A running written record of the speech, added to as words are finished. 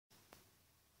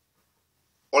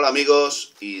Hola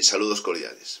amigos y saludos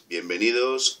cordiales.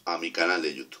 Bienvenidos a mi canal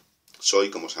de YouTube. Soy,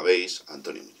 como sabéis,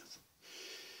 Antonio Muñoz.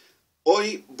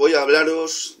 Hoy voy a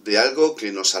hablaros de algo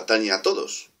que nos atañe a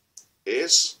todos.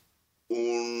 Es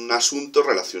un asunto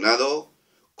relacionado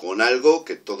con algo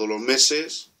que todos los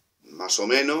meses, más o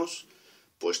menos,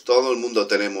 pues todo el mundo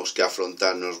tenemos que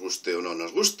afrontar, nos guste o no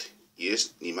nos guste. Y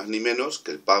es ni más ni menos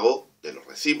que el pago de los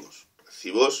recibos.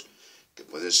 Recibos que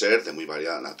pueden ser de muy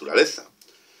variada naturaleza.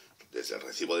 Desde el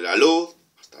recibo de la luz,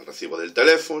 hasta el recibo del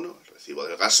teléfono, el recibo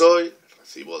del gasoil, el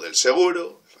recibo del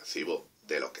seguro, el recibo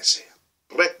de lo que sea.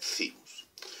 Recibos.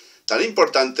 Tan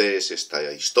importante es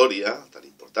esta historia, tan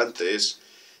importante es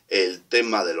el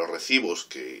tema de los recibos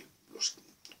que los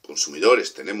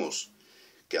consumidores tenemos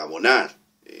que abonar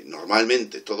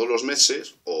normalmente todos los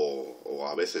meses o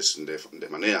a veces de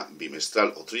manera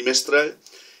bimestral o trimestral,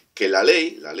 que la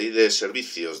ley de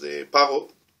servicios de pago,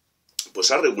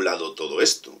 pues ha regulado todo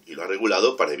esto, y lo ha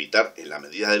regulado para evitar, en la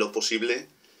medida de lo posible,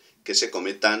 que se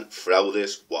cometan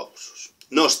fraudes o abusos.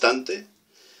 No obstante,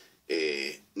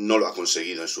 no lo ha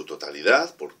conseguido en su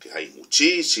totalidad, porque hay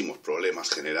muchísimos problemas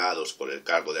generados por el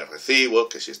cargo de recibos,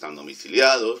 que si están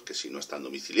domiciliados, que si no están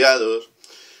domiciliados,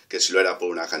 que si lo era por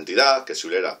una cantidad, que si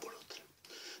lo era por otra.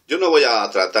 Yo no voy a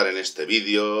tratar en este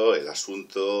vídeo el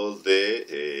asunto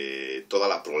de toda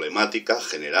la problemática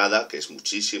generada, que es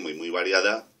muchísimo y muy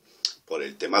variada, por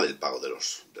el tema del pago de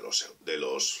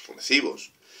los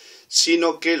recibos,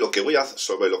 sino que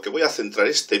sobre lo que voy a centrar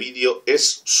este vídeo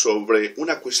es sobre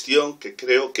una cuestión que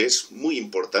creo que es muy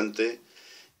importante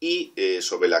y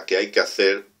sobre la que hay que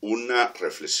hacer una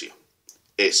reflexión.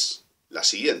 Es la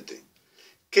siguiente: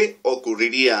 ¿qué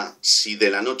ocurriría si de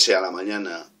la noche a la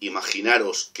mañana,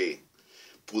 imaginaros que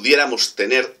pudiéramos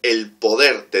tener el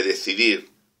poder de decidir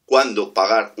cuándo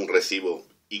pagar un recibo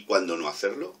y cuándo no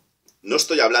hacerlo? No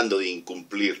estoy hablando de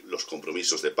incumplir los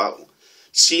compromisos de pago,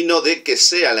 sino de que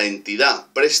sea la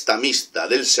entidad prestamista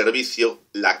del servicio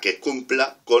la que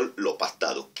cumpla con lo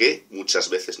pactado, que muchas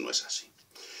veces no es así.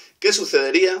 ¿Qué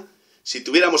sucedería si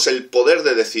tuviéramos el poder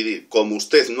de decidir, como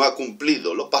usted no ha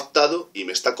cumplido lo pactado y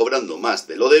me está cobrando más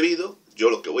de lo debido, yo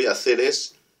lo que voy a hacer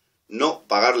es no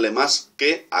pagarle más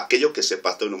que aquello que se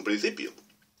pactó en un principio,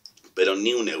 pero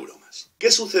ni un euro más?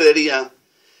 ¿Qué sucedería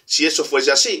si eso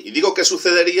fuese así? Y digo que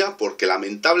sucedería porque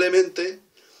lamentablemente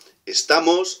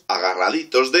estamos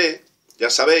agarraditos ya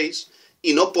sabéis,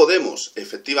 y no podemos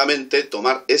efectivamente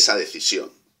tomar esa decisión.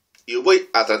 Y voy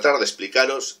a tratar de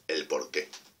explicaros el porqué.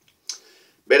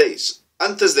 Veréis,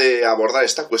 antes de abordar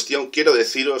esta cuestión quiero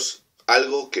deciros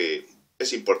algo que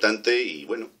es importante y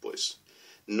bueno, pues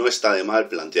no está de mal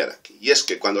plantear aquí. Y es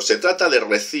que cuando se trata de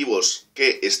recibos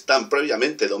que están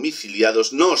previamente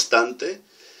domiciliados, no obstante,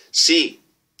 si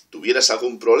tuvieras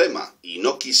algún problema y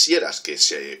no quisieras que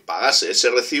se pagase ese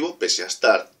recibo, pese a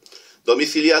estar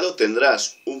domiciliado,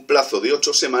 tendrás un plazo de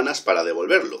 8 semanas para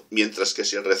devolverlo. Mientras que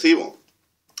si el recibo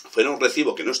fuera un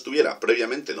recibo que no estuviera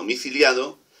previamente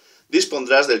domiciliado,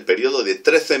 dispondrás del periodo de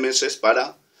 13 meses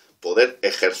para poder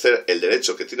ejercer el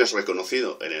derecho que tienes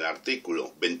reconocido en el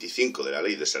artículo 25 de la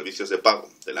Ley de Servicios de Pago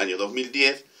del año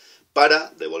 2010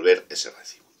 para devolver ese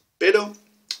recibo. Pero,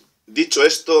 dicho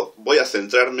esto, voy a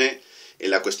centrarme en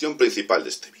la cuestión principal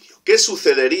de este vídeo. ¿Qué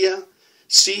sucedería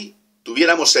si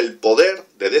tuviéramos el poder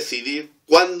de decidir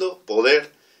cuándo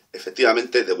poder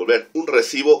efectivamente devolver un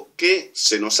recibo que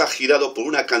se nos ha girado por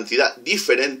una cantidad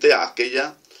diferente a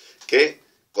aquella que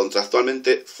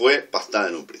contractualmente fue pactada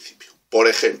en un principio? Por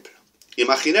ejemplo,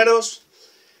 imaginaros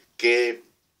que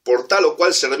por tal o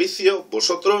cual servicio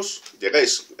vosotros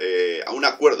llegáis a un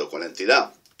acuerdo con la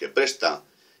entidad que presta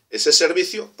ese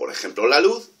servicio, por ejemplo la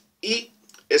luz, y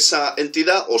esa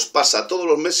entidad os pasa todos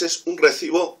los meses un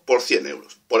recibo por 100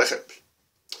 euros, por ejemplo.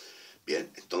 Bien,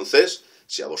 entonces,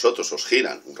 si a vosotros os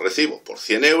giran un recibo por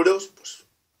 100 euros, pues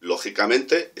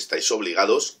lógicamente estáis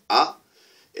obligados a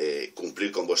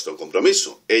cumplir con vuestro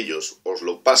compromiso. Ellos os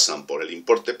lo pasan por el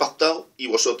importe pactado y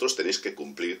vosotros tenéis que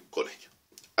cumplir con ello.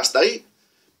 Hasta ahí,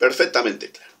 perfectamente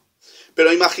claro.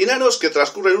 Pero imaginaros que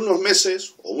transcurren unos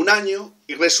meses o un año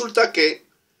y resulta que,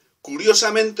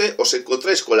 curiosamente, os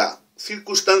encontráis con la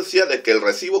circunstancia de que el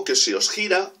recibo que se os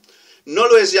gira no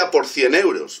lo es ya por 100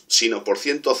 euros, sino por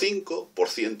 105, por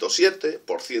 107,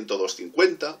 por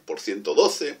 102,50, por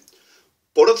 112,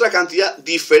 por otra cantidad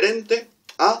diferente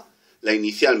a la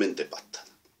inicialmente pactada.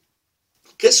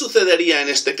 ¿Qué sucedería en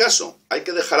este caso? Hay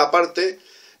que dejar aparte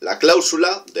la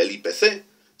cláusula del IPC.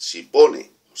 Si pone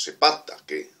o se pacta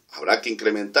que habrá que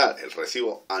incrementar el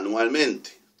recibo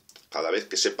anualmente cada vez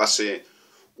que se pase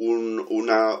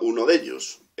uno de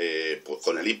ellos, pues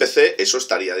con el IPC, eso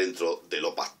estaría dentro de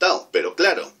lo pactado. Pero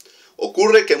claro,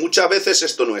 ocurre que muchas veces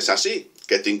esto no es así,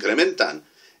 que te incrementan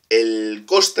el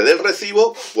coste del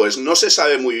recibo, pues no se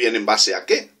sabe muy bien en base a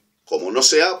qué. Como no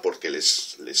sea, porque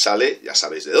les sale, ya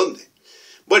sabéis de dónde.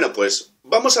 Bueno, pues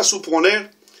vamos a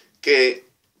suponer que,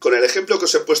 con el ejemplo que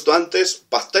os he puesto antes,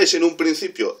 pactáis en un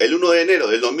principio el 1 de enero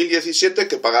del 2017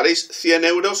 que pagaréis 100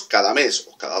 euros cada mes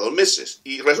o cada 2 meses.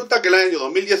 Y resulta que el año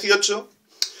 2018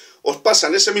 os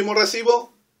pasan ese mismo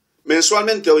recibo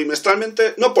mensualmente o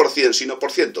bimestralmente, no por 100, sino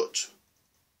por 108.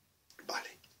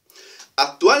 Vale.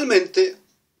 Actualmente,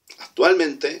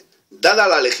 dada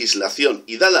la legislación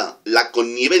y dada la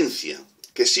connivencia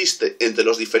que existe entre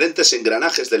los diferentes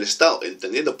engranajes del Estado,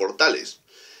 entendiendo por tales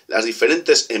las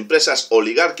diferentes empresas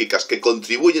oligárquicas que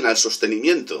contribuyen al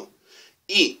sostenimiento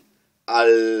y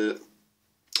al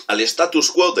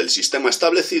status quo del sistema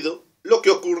establecido, lo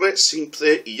que ocurre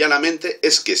simple y llanamente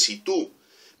es que si tú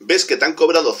ves que te han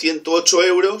cobrado 108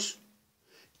 euros,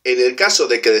 en el caso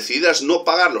de que decidas no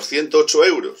pagar los 108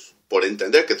 euros, por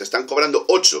entender que te están cobrando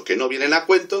 8 que no vienen a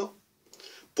cuento,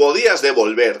 podías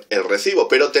devolver el recibo,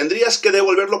 pero tendrías que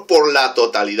devolverlo por la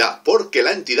totalidad, porque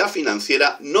la entidad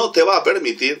financiera no te va a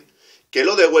permitir que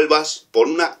lo devuelvas por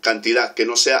una cantidad que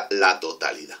no sea la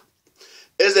totalidad.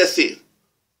 Es decir,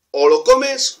 o lo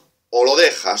comes o lo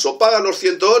dejas, o pagas los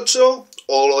 108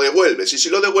 o lo devuelves, y si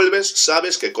lo devuelves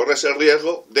sabes que corres el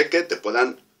riesgo de que te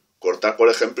puedan cortar, por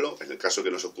ejemplo, en el caso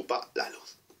que nos ocupa, la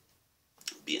luz.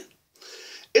 Bien,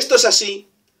 esto es así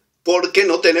porque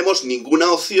no tenemos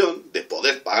ninguna opción de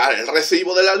poder pagar el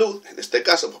recibo de la luz, en este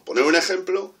caso, por poner un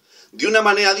ejemplo, de una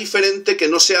manera diferente que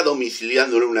no sea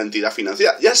domiciliándolo en una entidad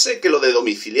financiera. Ya sé que lo de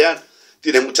domiciliar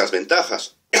tiene muchas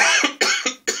ventajas.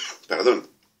 Perdón.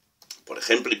 Por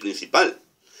ejemplo y principal,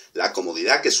 la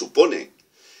comodidad que supone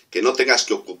que no tengas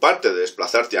que ocuparte de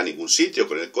desplazarte a ningún sitio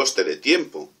con el coste de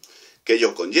tiempo que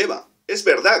ello conlleva. Es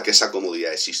verdad que esa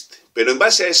comodidad existe, pero en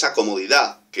base a esa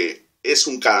comodidad, que es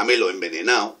un caramelo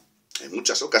envenenado, en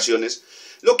muchas ocasiones,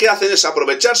 lo que hacen es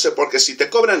aprovecharse, porque si te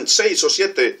cobran 6 o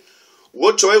 7 u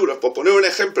 8 euros, por poner un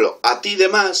ejemplo, a ti de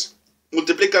más,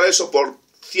 multiplica eso por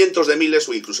cientos de miles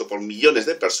o incluso por millones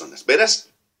de personas. Verás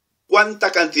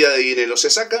cuánta cantidad de dinero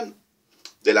se sacan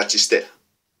de la chistera.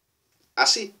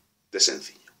 Así de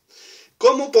sencillo.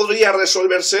 ¿Cómo podría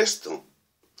resolverse esto?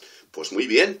 Pues muy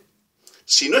bien.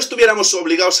 Si no estuviéramos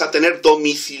obligados a tener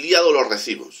domiciliados los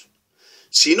recibos,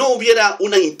 si no hubiera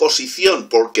una imposición,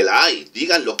 porque la hay,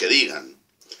 digan lo que digan,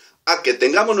 a que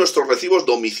tengamos nuestros recibos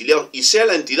domiciliados y sea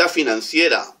la entidad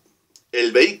financiera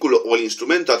el vehículo o el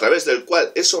instrumento a través del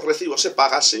cual esos recibos se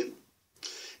pagasen,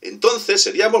 entonces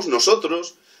seríamos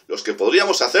nosotros los que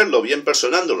podríamos hacerlo, bien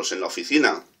personándolos en la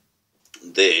oficina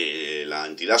de la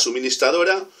entidad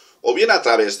suministradora o bien a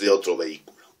través de otro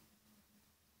vehículo.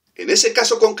 En ese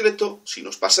caso concreto, si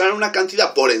nos pasaran una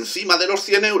cantidad por encima de los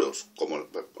 100 euros, como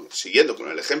siguiendo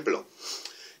con el ejemplo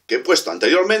que he puesto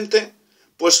anteriormente,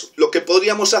 pues lo que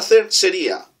podríamos hacer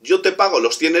sería, yo te pago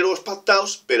los 100 euros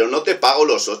pactados, pero no te pago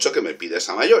los 8 que me pides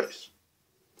a mayores.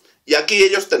 Y aquí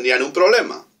ellos tendrían un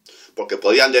problema, porque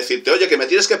podían decirte, oye, que me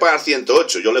tienes que pagar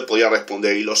 108, yo le podía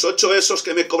responder, ¿y los 8 esos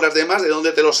que me cobras de más, de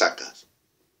dónde te los sacas?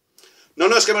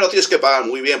 No, es que me lo tienes que pagar,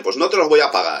 muy bien, pues no te los voy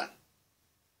a pagar.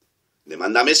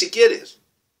 Demándame si quieres.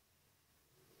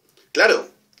 Claro,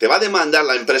 ¿te va a demandar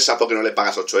la empresa porque no le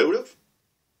pagas 8 euros?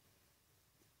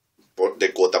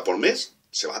 ¿De cuota por mes?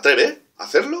 ¿Se va a atrever a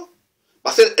hacerlo? ¿Va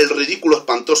a hacer el ridículo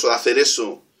espantoso de hacer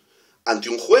eso ante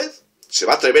un juez? ¿Se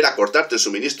va a atrever a cortarte el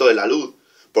suministro de la luz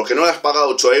porque no le has pagado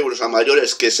 8 euros a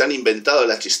mayores que se han inventado en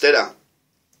la chistera,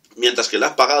 mientras que le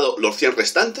has pagado los 100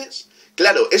 restantes?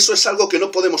 Claro, eso es algo que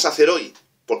no podemos hacer hoy,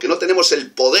 porque no tenemos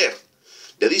el poder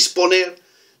de disponer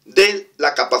de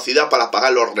la capacidad para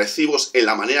pagar los recibos en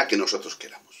la manera que nosotros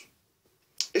queramos.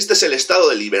 Este es el estado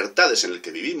de libertades en el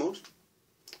que vivimos.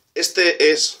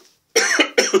 Este es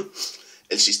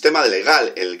el sistema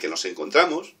legal en el que nos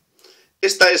encontramos.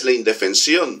 Esta es la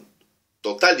indefensión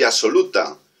total y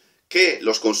absoluta que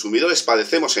los consumidores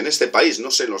padecemos en este país,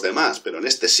 no sé en los demás, pero en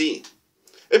este sí.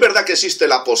 Es verdad que existe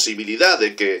la posibilidad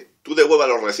de que tú devuelvas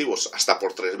los recibos hasta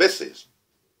por 3 veces,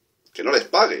 que no les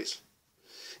pagues.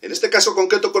 En este caso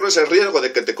concreto corres el riesgo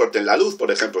de que te corten la luz,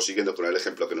 por ejemplo, siguiendo con el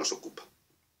ejemplo que nos ocupa.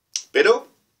 Pero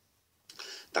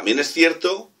también es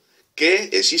cierto que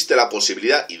existe la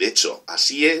posibilidad, y de hecho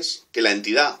así es, que la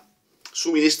entidad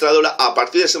suministradora a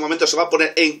partir de ese momento se va a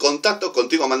poner en contacto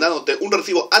contigo mandándote un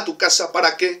recibo a tu casa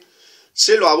para que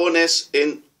se lo abones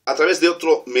a través de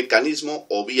otro mecanismo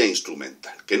o vía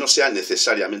instrumental, que no sea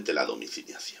necesariamente la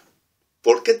domiciliación.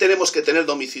 ¿Por qué tenemos que tener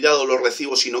domiciliados los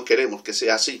recibos si no queremos que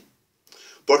sea así?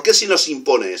 ¿Por qué si nos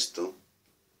impone esto?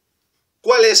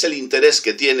 ¿Cuál es el interés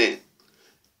que tiene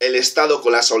el Estado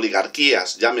con las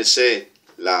oligarquías, llámese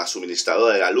la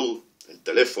suministradora de la luz, el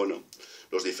teléfono,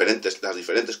 las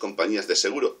diferentes compañías de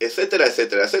seguro, etcétera,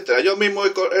 etcétera, etcétera. Yo mismo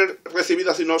he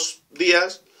recibido hace unos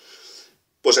días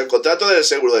pues el contrato del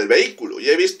seguro del vehículo y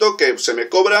he visto que se me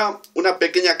cobra una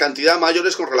pequeña cantidad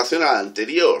mayores con relación a la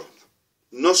anterior.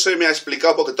 No se me ha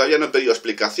explicado porque todavía no he pedido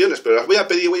explicaciones, pero las voy a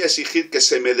pedir y voy a exigir que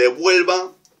se me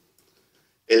devuelva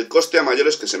el coste a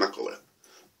mayores que se me ha cobrado.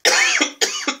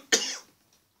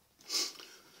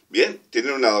 Bien,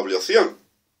 tienen una doble opción: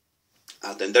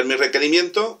 atender mi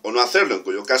requerimiento o no hacerlo, en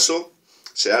cuyo caso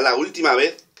será la última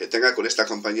vez que tenga con esta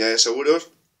compañía de seguros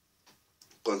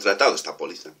contratado esta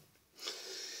póliza.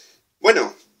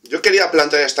 Bueno, yo quería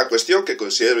plantear esta cuestión que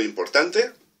considero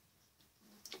importante,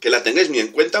 que la tengáis muy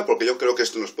en cuenta porque yo creo que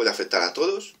esto nos puede afectar a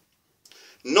todos.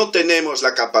 No tenemos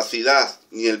la capacidad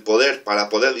ni el poder para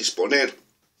poder disponer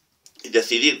y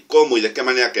decidir cómo y de qué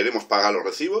manera queremos pagar los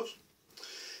recibos.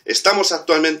 Estamos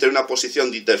actualmente en una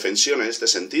posición de indefensión en este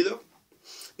sentido.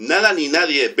 Nada ni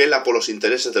nadie vela por los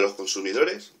intereses de los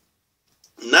consumidores.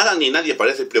 Nada ni nadie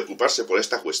parece preocuparse por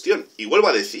esta cuestión. Y vuelvo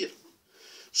a decir,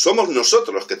 somos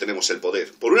nosotros los que tenemos el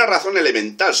poder. Por una razón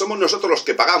elemental, somos nosotros los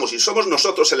que pagamos y somos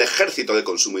nosotros el ejército de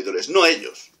consumidores, no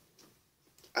ellos.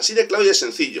 Así de claro y de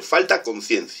sencillo. Falta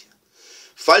conciencia.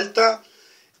 Falta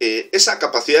esa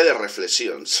capacidad de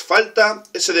reflexión. Falta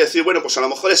ese de decir, bueno, pues a lo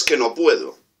mejor es que no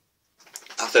puedo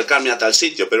acercarme a tal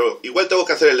sitio, pero igual tengo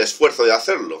que hacer el esfuerzo de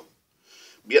hacerlo.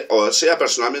 Bien, o sea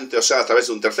personalmente o sea a través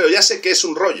de un tercero. Ya sé que es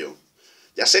un rollo.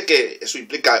 Ya sé que eso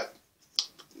implica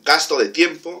gasto de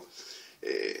tiempo.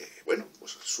 Bueno,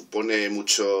 pues supone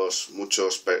muchos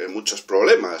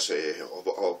problemas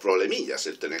o problemillas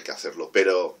el tener que hacerlo,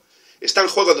 pero está en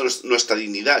juego nuestra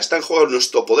dignidad, está en juego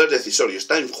nuestro poder decisorio,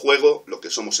 está en juego lo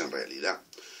que somos en realidad,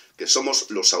 que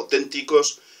somos los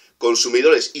auténticos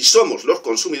consumidores, y somos los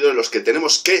consumidores los que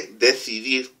tenemos que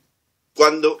decidir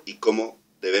cuándo y cómo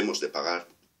debemos de pagar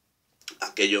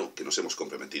aquello que nos hemos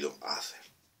comprometido a hacer.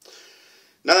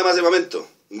 Nada más de momento.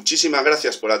 Muchísimas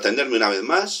gracias por atenderme una vez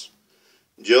más.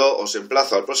 Yo os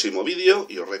emplazo al próximo vídeo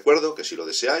y os recuerdo que si lo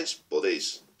deseáis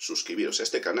podéis suscribiros a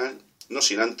este canal, no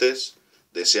sin antes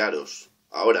desearos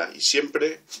ahora y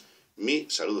siempre mi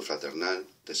saludo fraternal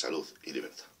de salud y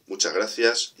libertad. Muchas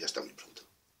gracias y hasta muy pronto.